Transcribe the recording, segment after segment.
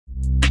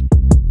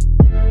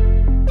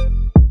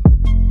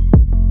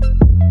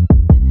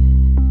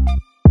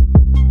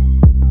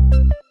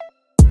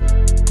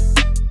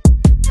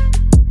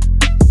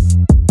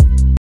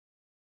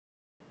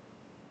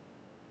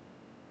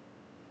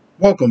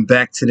Welcome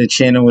back to the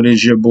channel. It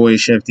is your boy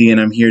Chef D, and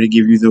I'm here to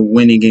give you the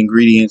winning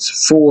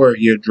ingredients for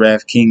your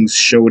DraftKings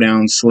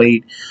Showdown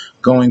slate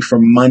going for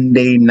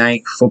Monday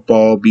Night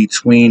Football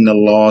between the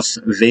Las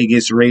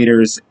Vegas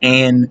Raiders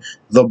and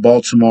the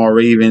Baltimore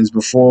Ravens.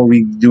 Before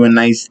we do a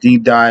nice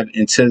deep dive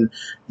into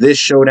this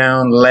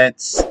showdown,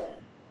 let's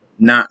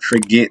not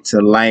forget to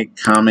like,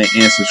 comment,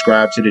 and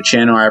subscribe to the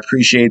channel. I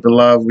appreciate the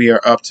love. We are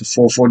up to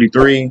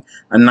 443.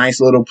 A nice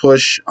little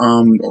push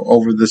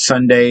over the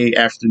Sunday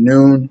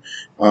afternoon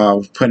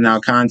putting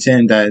out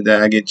content that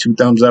I get 2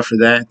 thumbs up for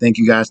that. Thank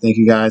you guys. Thank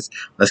you guys.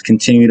 Let's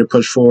continue to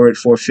push forward.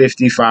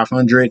 450,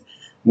 500,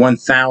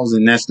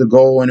 1,000. That's the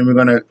goal, and then we're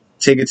going to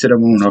take it to the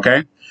moon,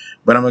 okay?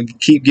 But I'm going to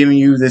keep giving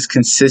you this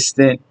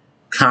consistent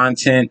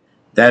content.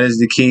 That is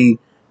the key.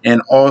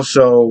 And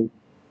also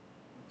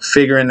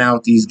figuring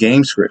out these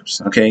game scripts,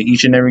 okay?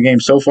 Each and every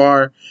game so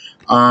far,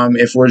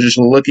 if we're just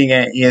looking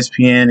at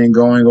ESPN and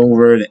going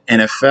over the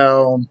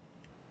NFL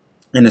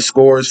and the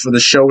scores for the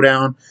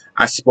showdown,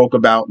 I spoke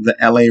about the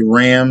LA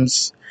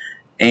Rams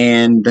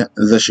and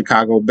the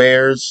Chicago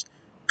Bears.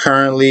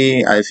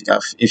 Currently,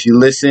 if you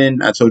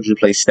listen, I told you to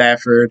play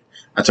Stafford.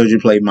 I told you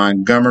to play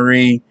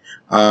Montgomery.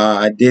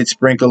 I did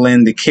sprinkle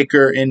in the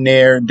kicker in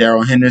there,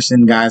 Darrell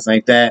Henderson, guys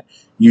like that.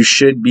 You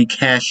should be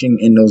cashing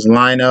in those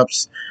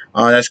lineups.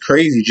 That's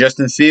crazy.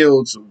 Justin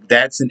Fields,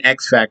 that's an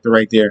X factor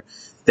right there.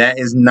 That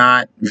is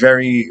not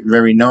very,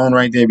 very known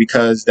right there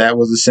because that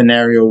was a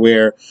scenario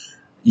where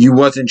you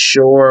wasn't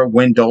sure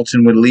when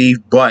Dalton would leave,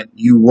 but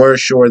you were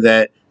sure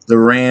that the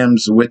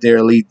Rams, with their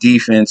elite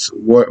defense,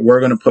 were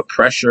going to put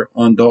pressure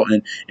on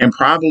Dalton and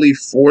probably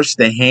force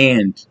the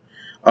hand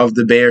of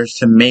the Bears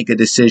to make a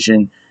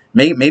decision,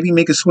 maybe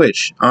make a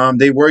switch.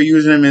 They were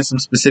using him in some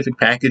specific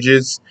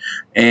packages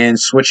and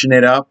switching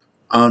it up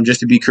just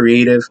to be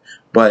creative,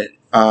 but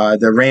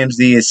the Rams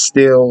D is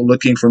still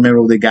looking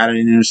formidable. They got an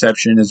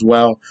interception as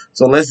well.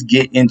 So let's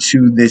get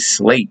into this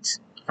slate,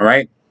 all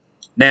right?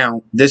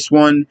 Now, this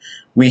one,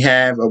 we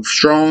have a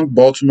strong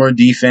Baltimore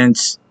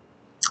defense,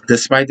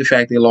 despite the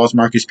fact they lost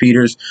Marcus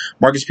Peters.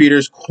 Marcus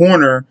Peters,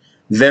 corner,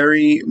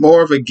 very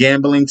more of a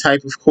gambling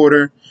type of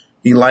quarter.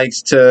 He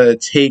likes to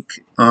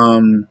take,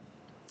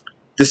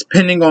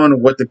 depending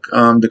on what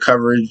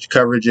the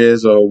coverage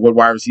is or what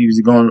wide receivers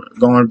are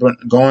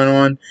going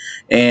on,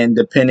 and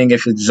depending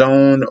if it's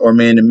zone or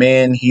man to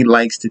man, he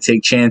likes to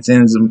take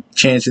chances.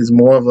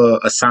 More of a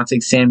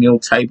Asante Samuel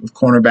type of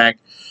cornerback.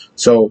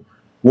 So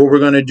what we're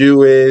going to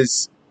do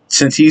is,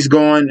 since he's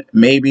gone,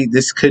 maybe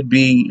this could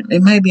be,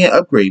 it might be an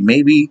upgrade.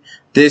 Maybe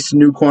this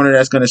new corner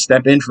that's going to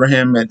step in for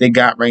him that they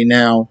got right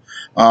now,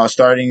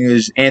 starting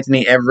is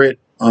Anthony Everett,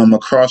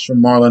 across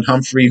from Marlon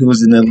Humphrey,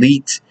 who's an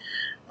elite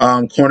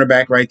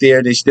cornerback right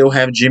there. They still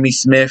have Jimmy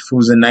Smith,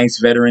 who's a nice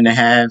veteran to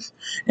have,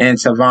 and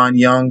Tavon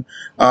Young.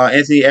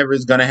 Anthony Everett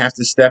is going to have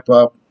to step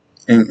up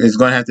and is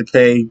going to have to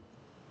play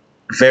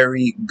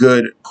very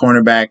good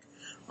cornerback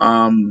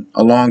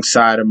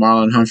alongside of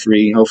Marlon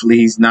Humphrey. Hopefully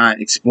he's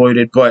not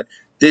exploited, but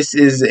this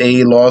is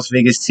a Las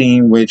Vegas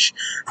team which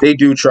they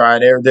do try.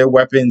 Their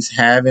weapons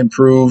have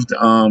improved.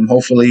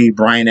 Hopefully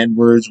Brian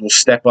Edwards will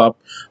step up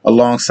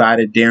alongside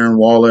of Darren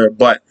Waller,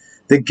 but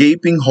the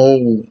gaping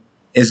hole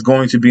is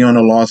going to be on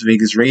the Las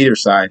Vegas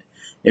Raiders side.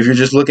 If you're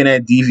just looking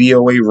at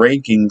DVOA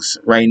rankings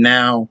right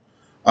now,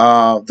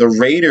 the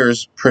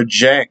Raiders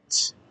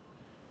project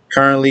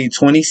currently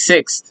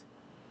 26th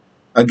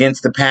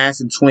against the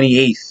pass and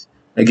 28th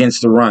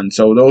against the run.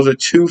 So those are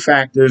two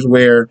factors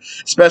where,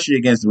 especially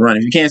against the run,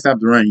 if you can't stop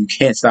the run, you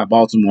can't stop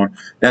Baltimore.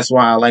 That's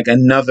why I like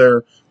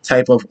another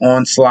type of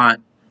onslaught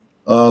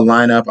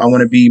lineup. I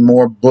want to be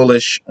more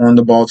bullish on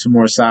the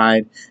Baltimore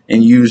side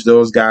and use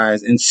those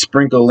guys and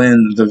sprinkle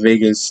in the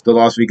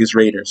Las Vegas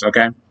Raiders,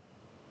 okay?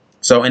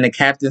 So in the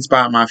captain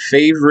spot, my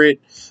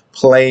favorite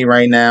play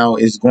right now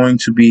is going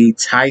to be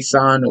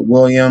Tyson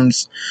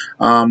Williams,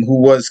 who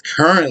was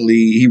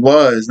he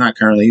was like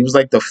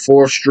the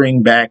 4th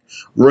string back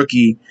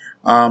rookie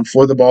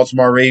for the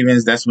Baltimore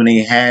Ravens. That's when they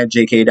had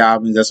J.K.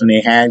 Dobbins. That's when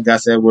they had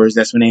Gus Edwards.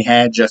 That's when they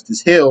had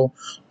Justice Hill.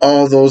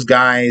 All those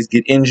guys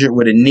get injured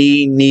with a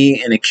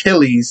knee, and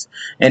Achilles.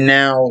 And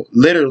now,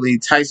 literally,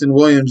 Tyson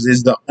Williams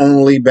is the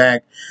only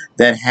back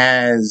that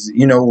has,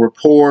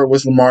 rapport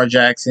with Lamar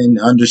Jackson,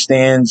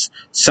 understands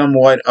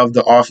somewhat of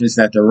the offense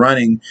that they're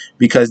running,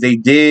 because they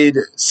did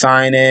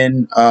sign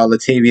in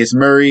Latavius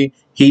Murray.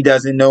 He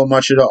doesn't know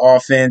much of the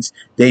offense.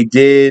 They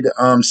did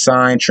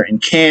sign Trenton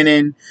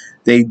Cannon.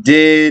 They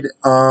did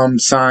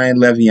sign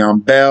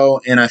Le'Veon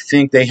Bell, and I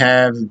think they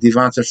have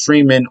Devonta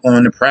Freeman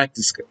on the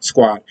practice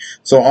squad.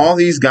 So all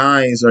these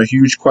guys are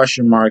huge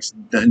question marks.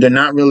 They're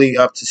not really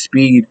up to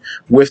speed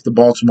with the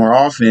Baltimore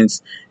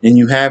offense, and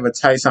you have a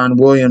Tyson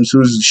Williams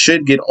who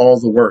should get all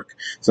the work.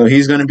 So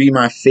he's going to be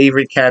my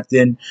favorite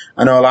captain.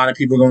 I know a lot of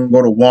people are going to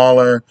go to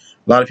Waller.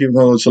 A lot of people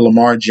are going to go to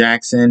Lamar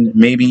Jackson,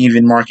 maybe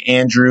even Mark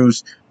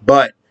Andrews,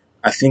 but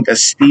I think a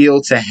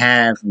steal to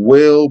have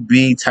will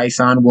be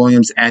Tyson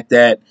Williams at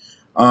that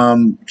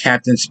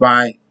captain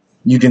spot.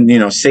 You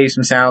can, save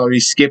some salary,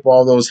 skip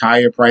all those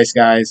higher price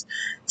guys.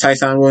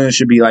 Tyson Williams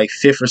should be like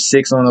 5th or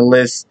 6th on the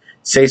list.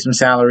 save some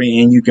salary,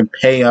 and you can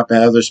pay up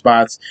at other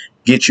spots,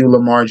 get you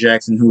Lamar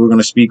Jackson, who we're going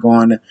to speak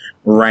on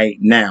right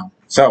now.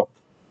 So,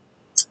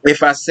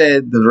 if I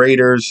said the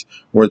Raiders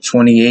were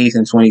 28th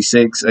and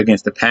 26th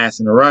against the pass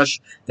and the rush,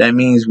 that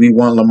means we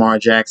want Lamar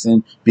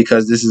Jackson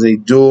because this is a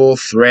dual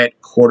threat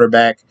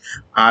quarterback.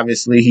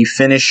 Obviously, he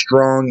finished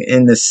strong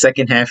in the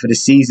second half of the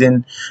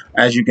season.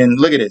 As you can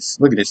look at this,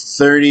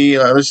 30.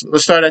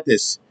 Let's start at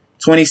this.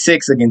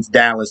 26 against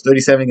Dallas,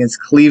 37 against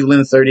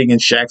Cleveland, 30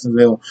 against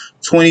Jacksonville,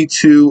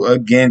 22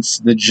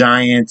 against the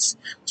Giants,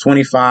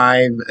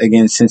 25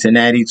 against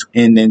Cincinnati,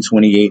 and then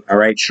 28. All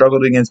right,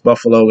 struggled against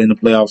Buffalo in the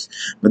playoffs,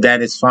 but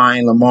that is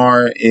fine.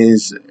 Lamar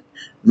is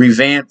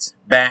revamped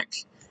back,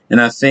 and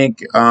I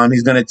think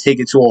he's going to take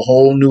it to a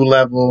whole new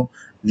level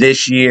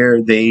this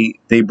year. They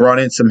brought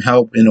in some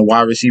help in the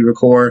wide receiver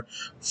core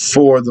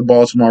for the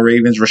Baltimore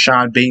Ravens.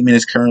 Rashad Bateman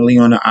is currently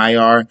on the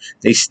IR.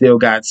 They still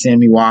got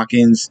Sammy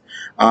Watkins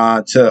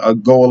to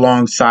go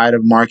alongside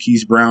of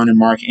Marquise Brown and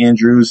Mark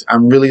Andrews.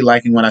 I'm really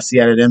liking what I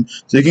see out of them.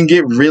 So you can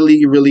get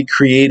really, really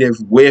creative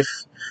with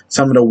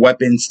some of the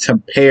weapons to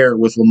pair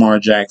with Lamar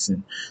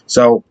Jackson.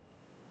 So,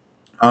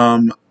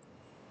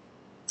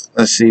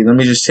 let's see. Let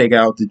me just take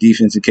out the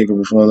defensive kicker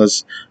before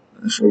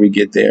we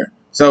get there.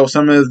 So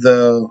some of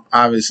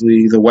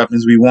obviously the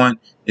weapons we want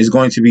is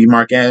going to be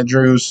Mark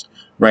Andrews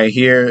right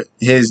here.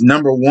 His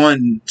number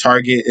one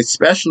target,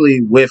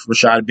 especially with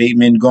Rashad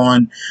Bateman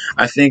gone,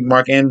 I think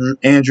Mark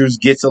Andrews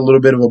gets a little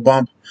bit of a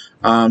bump.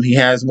 He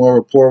has more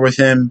rapport with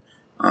him.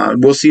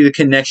 We'll see the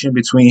connection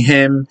between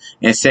him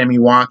and Sammy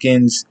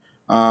Watkins.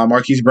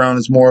 Marquise Brown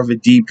is more of a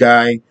deep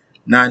guy.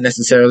 Not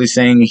necessarily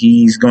saying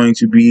he's going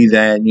to be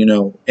that,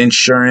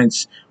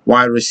 insurance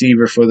wide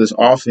receiver for this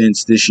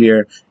offense this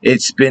year.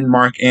 It's been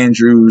Mark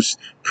Andrews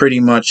pretty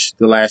much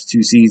the last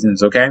two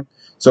seasons, okay?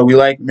 So we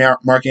like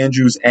Mark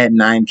Andrews at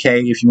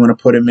 9K. If you want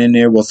to put him in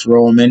there, we'll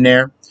throw him in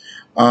there.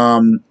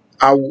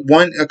 I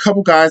want a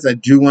couple guys I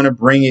do want to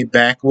bring it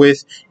back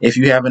with if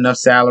you have enough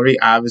salary.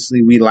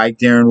 Obviously, we like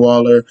Darren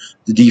Waller.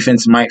 The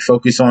defense might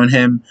focus on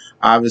him.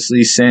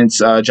 Obviously, since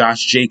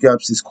Josh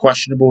Jacobs is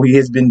questionable, he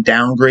has been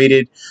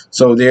downgraded.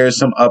 So there's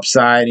some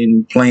upside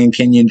in playing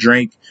Kenyon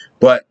Drake.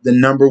 But the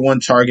number one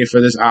target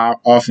for this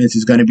offense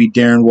is going to be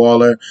Darren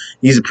Waller.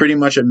 He's pretty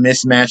much a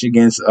mismatch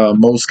against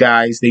most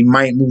guys. They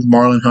might move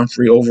Marlon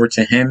Humphrey over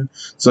to him.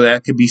 So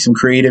that could be some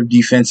creative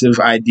defensive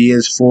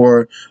ideas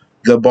for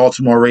the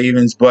Baltimore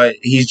Ravens, but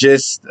he's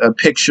just a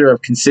picture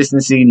of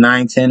consistency,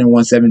 9, 10, and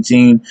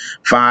 117,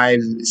 5,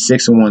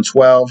 6, and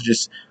 112,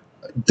 just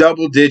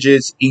double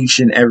digits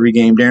each and every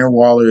game. Darren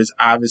Waller is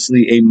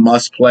obviously a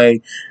must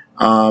play,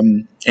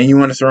 and you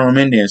want to throw him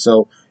in there.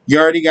 So you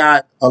already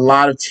got a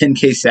lot of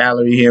 10K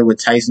salary here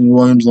with Tyson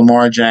Williams,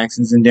 Lamar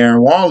Jackson, and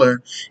Darren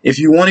Waller. If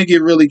you want to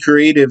get really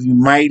creative, you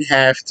might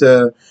have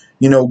to,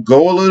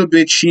 go a little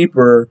bit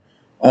cheaper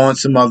on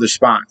some other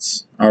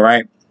spots, all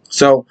right?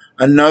 So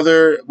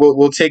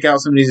we'll take out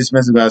some of these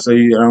expensive guys. So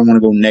I don't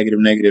want to go negative.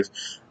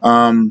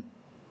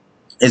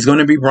 It's going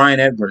to be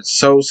Bryan Edwards.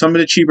 So some of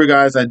the cheaper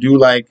guys I do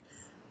like.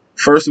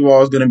 First of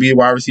all, is going to be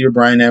wide receiver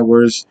Bryan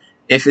Edwards.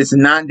 If it's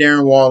not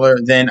Darren Waller,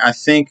 then I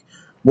think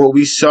what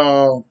we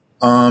saw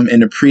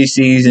in the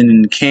preseason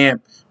and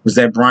camp was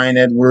that Bryan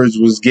Edwards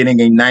was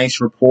getting a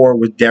nice rapport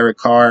with Derek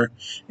Carr.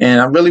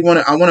 And I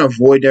want to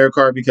avoid Derek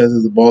Carr because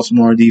of the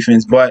Baltimore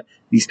defense, but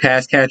these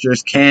pass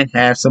catchers can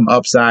have some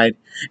upside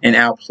and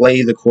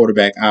outplay the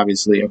quarterback,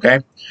 obviously, okay?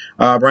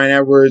 Bryan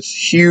Edwards,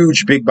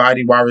 huge, big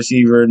body wide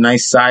receiver,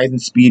 nice size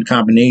and speed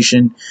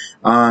combination.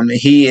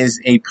 He is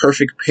a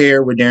perfect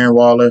pair with Darren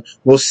Waller.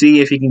 We'll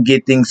see if he can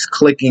get things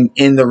clicking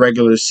in the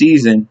regular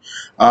season.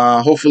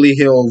 Hopefully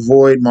he'll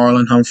avoid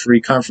Marlon Humphrey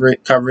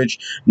coverage,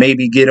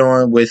 maybe get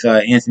on with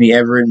Anthony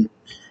Everett,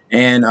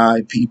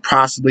 and he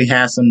possibly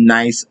has some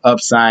nice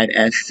upside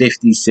at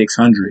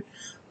 5,600.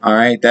 All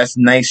right, that's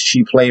nice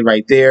cheap play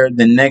right there.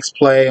 The next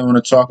play I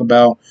want to talk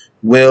about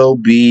will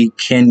be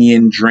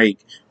Kenyon Drake.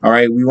 All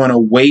right, we want to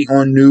wait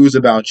on news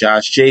about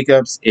Josh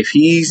Jacobs. If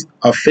he's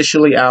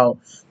officially out,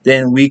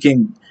 then we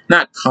can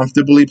not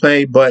comfortably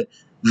play, but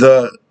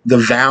the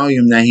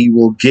volume that he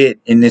will get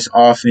in this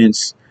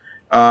offense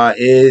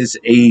is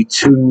a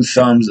 2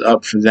 thumbs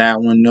up for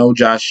that one. No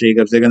Josh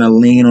Jacobs. They're going to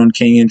lean on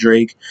Kenyon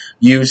Drake,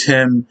 use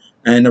him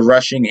in the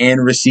rushing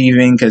and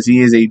receiving because he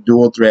is a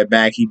dual threat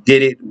back. He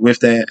did it with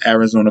the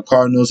Arizona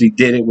Cardinals. He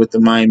did it with the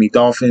Miami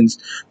Dolphins.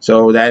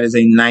 So that is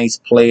a nice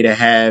play to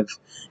have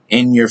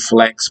in your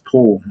flex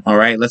pool. All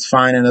right, let's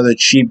find another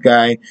cheap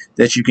guy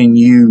that you can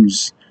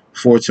use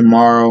for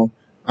tomorrow.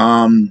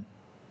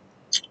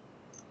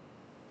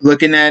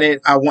 Looking at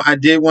it, I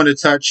did want to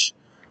touch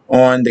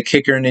on the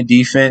kicker and the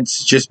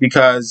defense just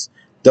because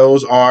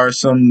those are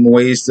some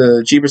ways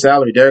to cheaper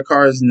salary. Derek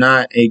Carr is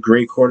not a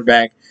great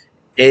quarterback,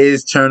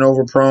 is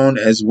turnover prone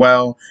as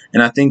well.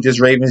 And I think this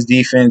Ravens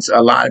defense,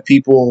 a lot of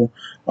people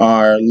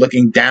are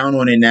looking down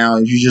on it now.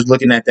 If you're just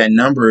looking at that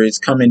number, it's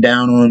coming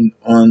down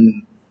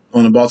on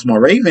the Baltimore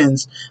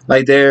Ravens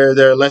like they're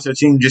a lesser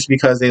team just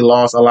because they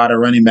lost a lot of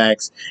running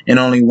backs and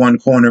only one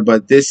corner.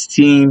 But this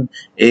team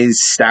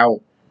is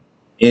stout,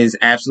 is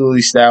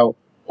absolutely stout.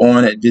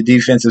 on the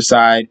defensive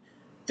side.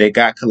 They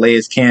got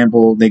Calais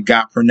Campbell. They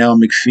got Pernell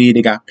McPhee.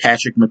 They got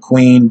Patrick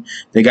McQueen.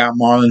 They got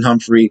Marlon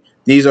Humphrey.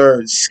 These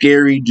are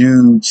scary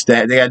dudes.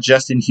 That they got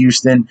Justin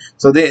Houston.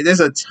 So there's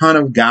a ton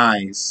of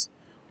guys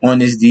on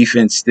this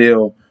defense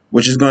still,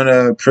 which is going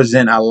to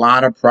present a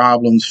lot of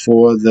problems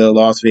for the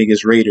Las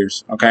Vegas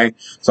Raiders. Okay,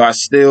 so I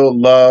still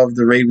love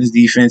the Ravens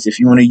defense. If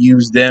you want to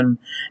use them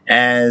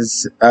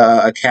as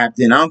a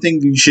captain, I don't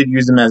think you should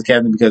use them as a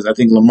captain because I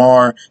think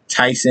Lamar,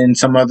 Tyson,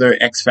 some other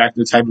X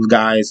Factor type of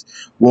guys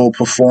will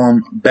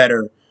perform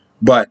better.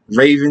 But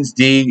Ravens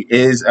D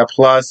is a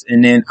plus,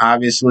 and then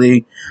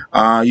obviously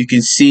you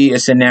can see a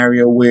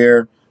scenario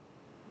where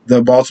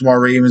the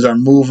Baltimore Ravens are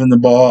moving the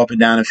ball up and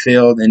down the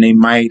field, and they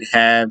might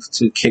have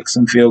to kick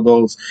some field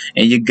goals.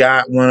 And you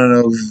got one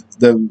of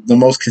the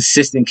most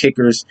consistent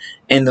kickers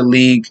in the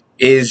league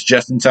is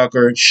Justin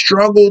Tucker.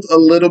 Struggled a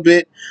little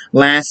bit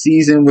last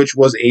season, which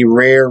was a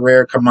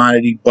rare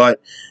commodity, but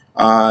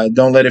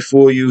don't let it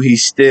fool you.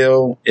 He's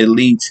still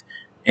elite.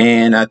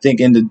 And I think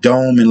in the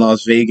dome in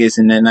Las Vegas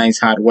in that nice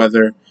hot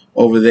weather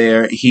over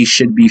there, he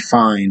should be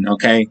fine,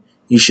 okay?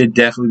 He should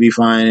definitely be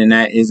fine, and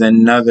that is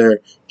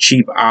another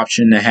cheap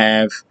option to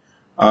have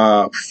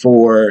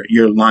for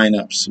your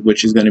lineups,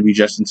 which is going to be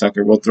Justin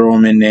Tucker. We'll throw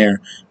him in there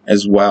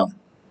as well,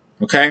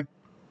 okay?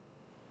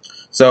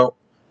 So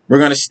we're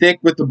going to stick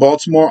with the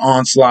Baltimore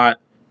onslaught,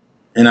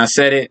 and I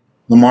said it,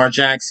 Lamar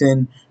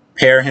Jackson,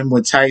 pair him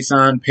with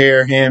Tyson,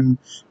 pair him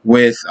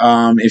with,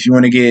 if you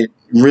want to get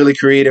really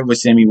creative, with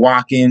Sammy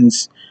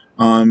Watkins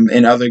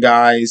and other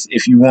guys.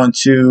 If you want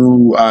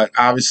to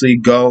obviously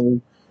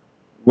go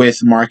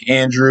with Mark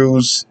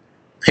Andrews,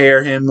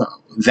 pair him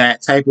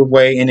that type of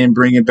way, and then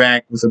bring it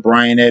back with a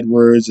Bryan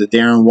Edwards, a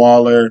Darren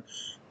Waller.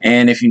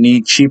 And if you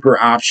need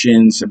cheaper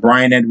options,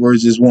 Bryan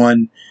Edwards is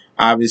one.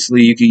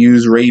 Obviously, you can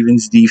use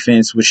Ravens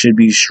defense, which should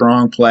be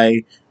strong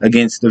play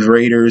against the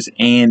Raiders,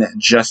 and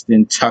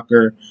Justin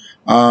Tucker.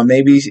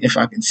 Maybe if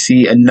I can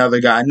see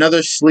another guy,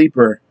 another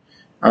sleeper.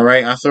 All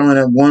right, I'll throw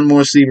in one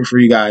more sleeper for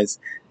you guys.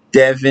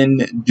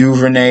 Devin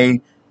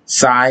Duvernay,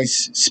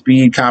 size,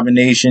 speed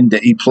combination.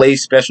 That he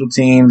plays special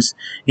teams.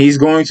 He's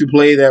going to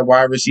play that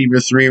wide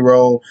receiver 3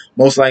 role,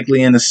 most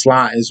likely in the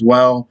slot as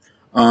well.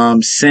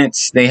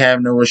 Since they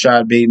have no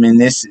Rashad Bateman,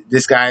 this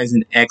guy is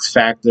an X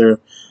factor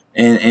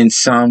in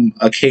some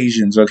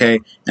occasions,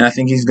 okay? And I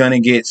think he's going to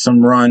get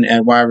some run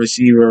at wide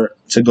receiver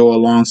to go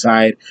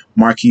alongside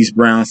Marquise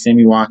Brown,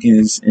 Sammy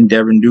Watkins, and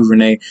Devin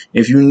Duvernay.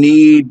 If you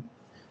need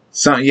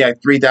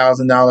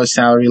 $3,000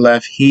 salary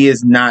left, he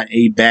is not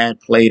a bad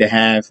play to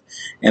have.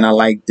 And I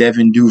like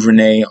Devin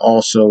Duvernay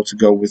also to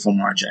go with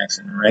Lamar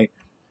Jackson, all right?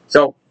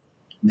 So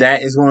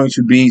that is going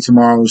to be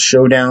tomorrow's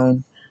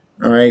showdown,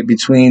 all right,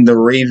 between the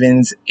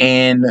Ravens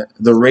and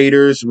the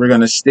Raiders. We're going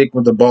to stick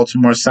with the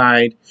Baltimore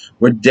side.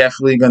 We're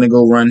definitely going to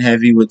go run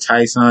heavy with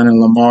Tyson and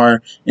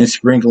Lamar and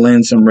sprinkle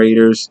in some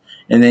Raiders.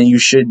 And then you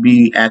should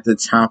be at the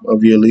top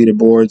of your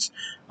leaderboards.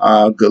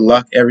 Good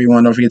luck,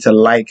 everyone. Don't forget to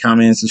like,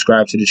 comment, and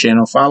subscribe to the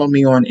channel. Follow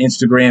me on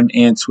Instagram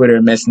and Twitter,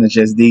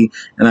 MessageSD,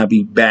 and I'll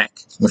be back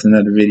with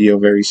another video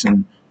very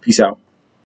soon. Peace out.